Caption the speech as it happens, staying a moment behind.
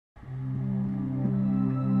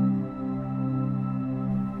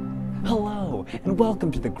and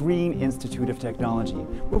welcome to the Green Institute of Technology,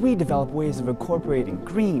 where we develop ways of incorporating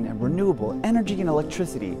green and renewable energy and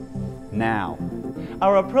electricity now.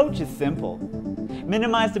 Our approach is simple.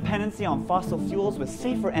 Minimize dependency on fossil fuels with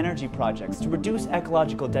safer energy projects to reduce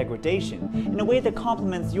ecological degradation in a way that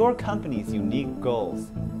complements your company's unique goals.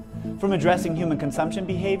 From addressing human consumption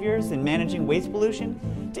behaviors and managing waste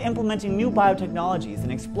pollution, to implementing new biotechnologies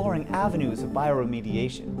and exploring avenues of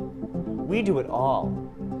bioremediation. We do it all,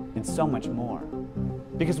 and so much more,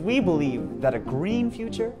 because we believe that a green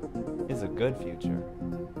future is a good future.